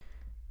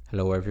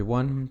Hello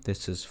everyone,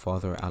 this is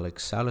Father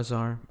Alex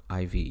Salazar,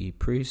 IVE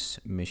priest,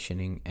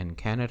 missioning in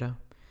Canada,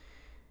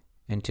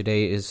 and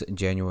today is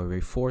January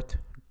 4th,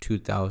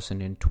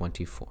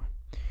 2024.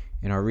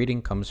 And our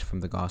reading comes from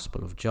the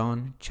Gospel of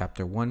John,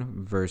 chapter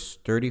 1, verse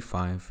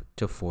 35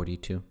 to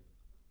 42.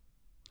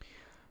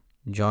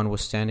 John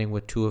was standing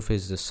with two of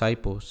his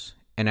disciples,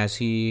 and as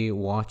he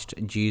watched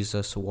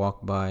Jesus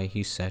walk by,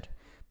 he said,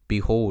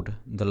 "Behold,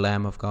 the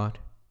Lamb of God."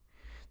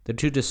 The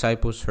two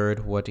disciples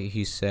heard what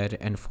he said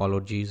and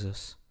followed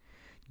Jesus.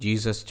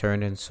 Jesus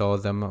turned and saw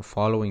them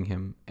following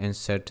him and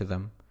said to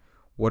them,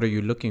 "What are you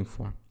looking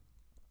for?"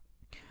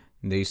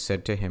 They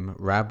said to him,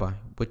 "Rabbi,"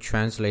 which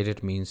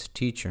translated means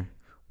teacher,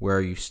 "where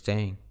are you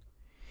staying?"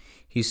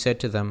 He said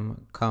to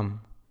them,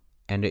 "Come,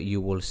 and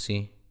you will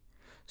see."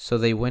 So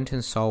they went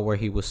and saw where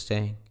he was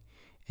staying,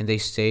 and they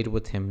stayed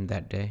with him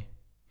that day.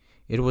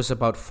 It was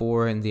about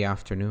 4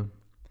 p.m.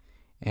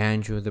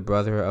 Andrew, the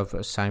brother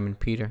of Simon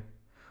Peter,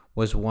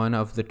 was one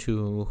of the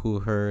two who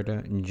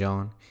heard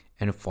John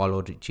and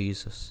followed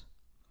Jesus.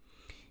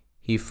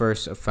 He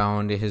first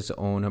found his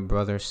own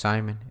brother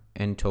Simon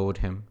and told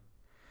him,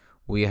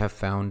 "We have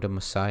found the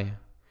Messiah,"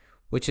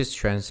 which is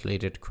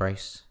translated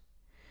Christ.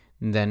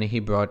 Then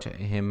he brought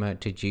him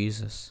to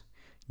Jesus.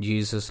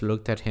 Jesus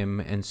looked at him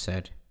and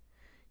said,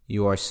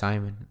 "You are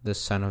Simon, the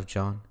son of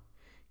John.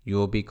 You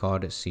will be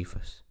called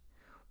Cephas,"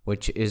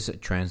 which is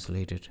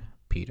translated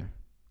Peter.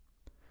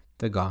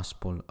 The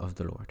Gospel of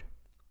the Lord.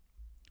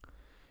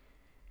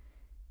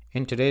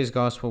 In today's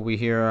Gospel, we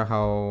hear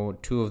how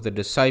two of the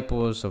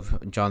disciples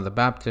of John the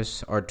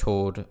Baptist are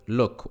told,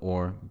 "Look,"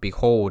 or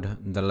 "Behold,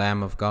 the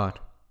Lamb of God."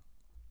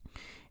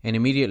 And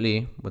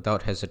immediately,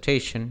 without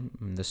hesitation,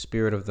 in the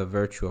spirit of the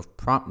virtue of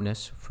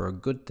promptness for a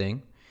good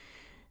thing,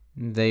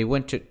 they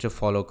went to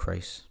follow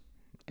Christ.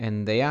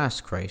 And they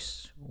asked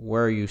Christ,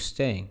 "Where are you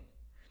staying?"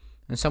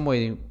 In some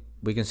way,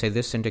 we can say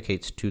this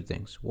indicates two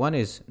things. One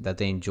is that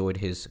they enjoyed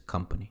his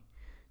company.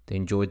 They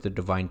enjoyed the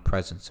divine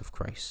presence of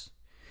Christ.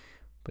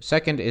 But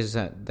second is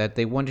that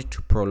they wanted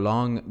to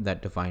prolong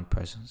that divine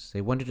presence.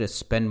 They wanted to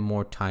spend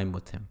more time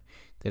with him.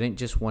 They didn't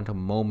just want a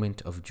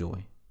moment of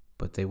joy,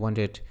 but they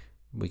wanted,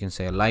 we can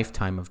say, a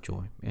lifetime of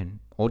joy and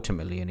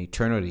ultimately an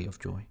eternity of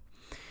joy.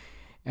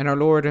 And our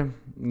Lord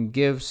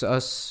gives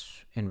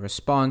us in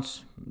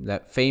response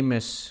that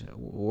famous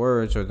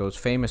words, or those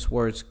famous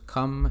words,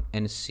 "Come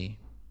and see."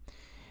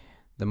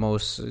 The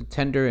most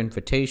tender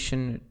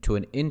invitation to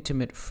an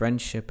intimate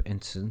friendship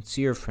and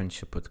sincere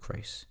friendship with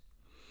Christ.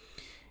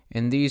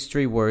 And these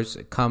three words,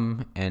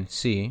 "come and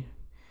see,"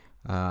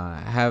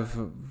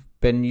 have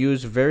been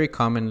used very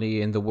commonly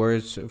in the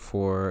words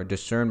for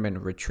discernment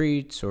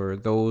retreats, or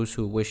those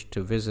who wish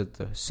to visit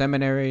the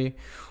seminary,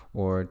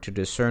 or to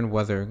discern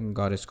whether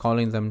God is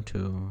calling them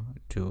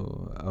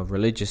to a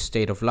religious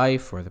state of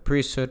life or the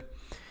priesthood.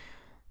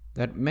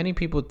 That many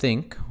people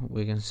think,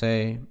 we can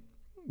say,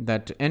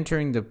 that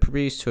entering the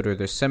priesthood or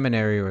the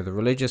seminary or the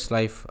religious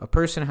life, a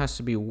person has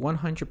to be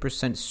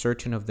 100%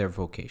 certain of their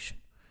vocation.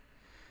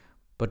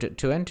 But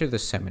to enter the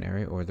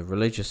seminary or the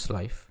religious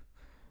life,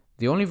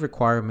 the only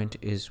requirement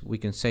is, we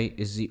can say,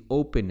 is the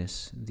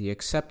openness, the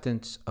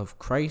acceptance of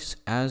Christ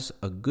as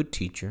a good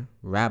teacher,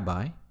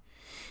 rabbi,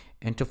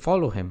 and to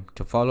follow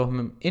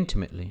him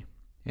intimately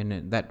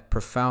in that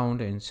profound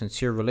and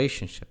sincere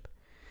relationship.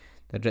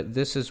 That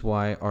this is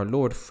why our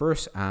Lord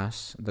first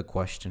asks the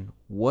question,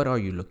 "What are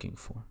you looking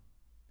for?"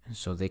 And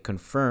so they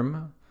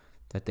confirm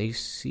that they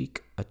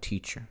seek a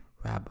teacher,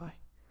 rabbi.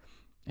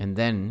 And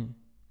then,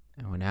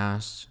 when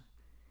asked,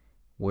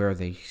 where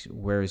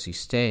is he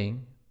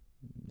staying?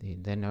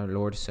 Then our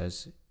Lord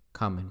says,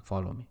 "Come and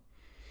follow me."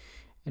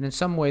 And in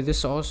some way,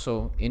 this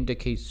also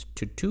indicates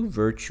to two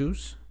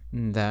virtues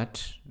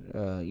that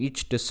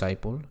each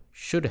disciple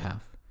should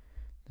have.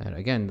 That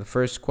again, the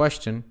first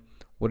question,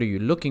 "What are you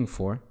looking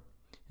for?"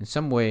 in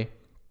some way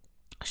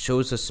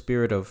shows a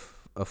spirit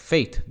of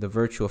faith, the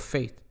virtue of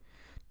faith,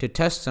 to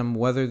test them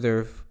whether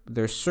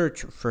their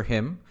search for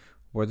him,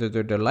 whether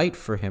their delight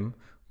for him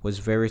was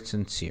very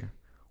sincere.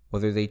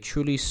 Whether they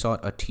truly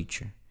sought a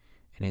teacher,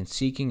 and in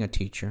seeking a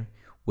teacher,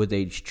 would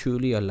they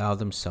truly allow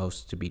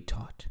themselves to be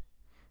taught,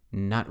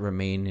 not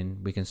remain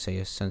in, we can say,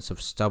 a sense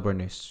of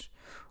stubbornness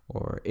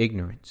or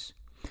ignorance.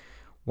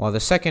 While the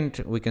second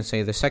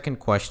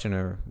question,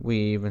 or we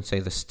even say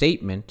the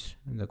statement,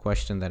 the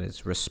question that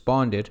is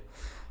responded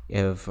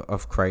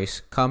of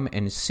Christ, "Come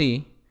and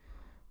see,"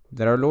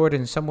 that our Lord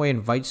in some way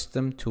invites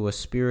them to a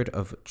spirit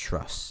of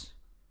trust,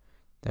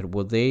 that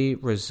will they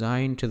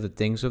resign to the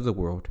things of the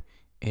world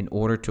in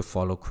order to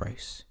follow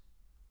Christ.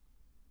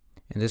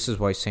 And this is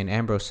why St.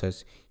 Ambrose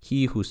says,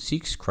 "He who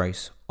seeks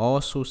Christ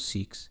also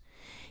seeks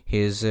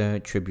his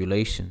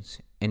tribulations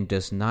and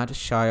does not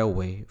shy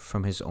away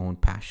from his own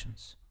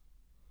passions."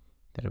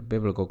 That a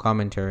biblical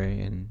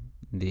commentary in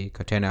the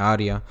Catena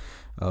Aurea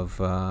of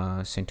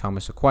St.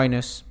 Thomas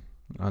Aquinas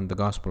on the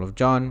Gospel of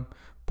John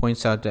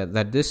points out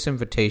that this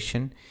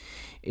invitation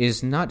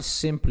is not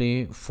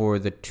simply for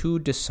the two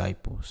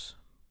disciples,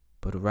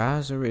 but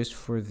rather is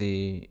for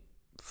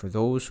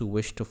those who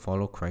wish to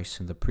follow Christ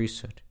in the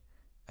priesthood,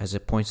 as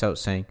it points out,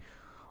 saying,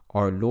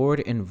 Our Lord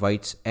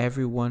invites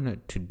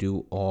everyone to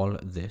do all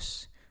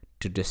this,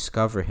 to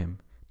discover Him,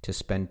 to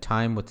spend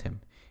time with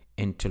Him,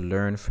 and to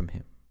learn from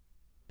Him.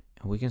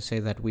 And we can say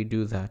that we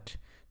do that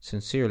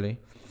sincerely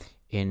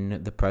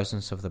in the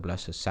presence of the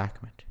Blessed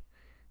Sacrament.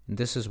 And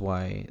this is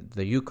why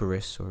the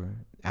Eucharist, or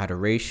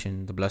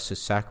adoration, the Blessed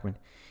Sacrament,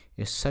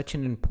 is such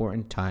an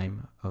important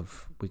time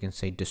of, we can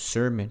say,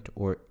 discernment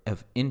or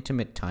of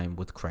intimate time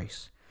with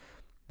Christ.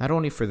 Not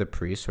only for the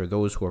priests or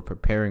those who are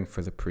preparing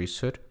for the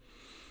priesthood,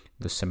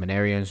 the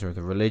seminarians or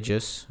the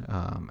religious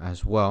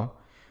as well,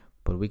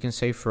 but we can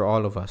say for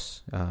all of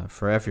us,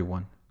 for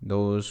everyone,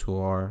 those who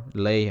are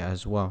lay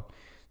as well,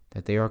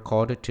 that they are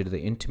called to the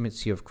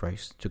intimacy of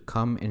Christ, to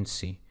come and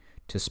see,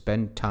 to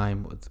spend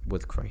time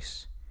with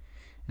Christ.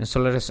 And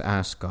so let us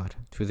ask God,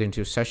 through the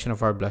intercession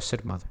of our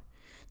Blessed Mother,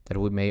 that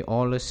we may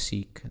all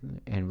seek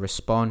and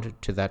respond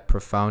to that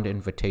profound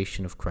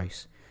invitation of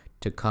Christ,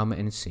 to come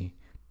and see,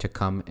 to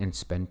come and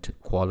spend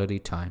quality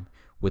time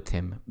with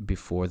Him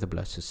before the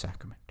Blessed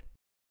Sacrament.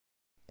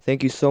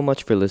 Thank you so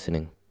much for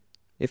listening.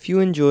 If you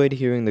enjoyed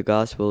hearing the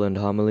Gospel and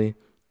homily,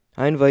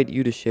 I invite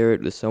you to share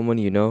it with someone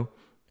you know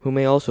who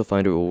may also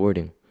find it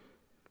rewarding,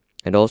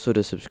 and also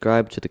to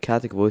subscribe to the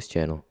Catholic Voice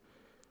channel.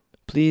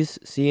 Please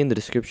see in the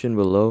description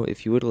below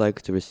if you would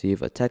like to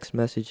receive a text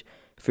message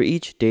for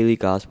each daily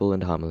Gospel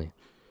and homily.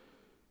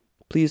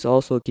 Please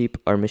also keep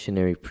our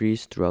missionary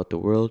priests throughout the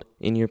world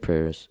in your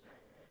prayers.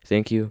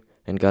 Thank you,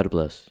 and God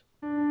bless.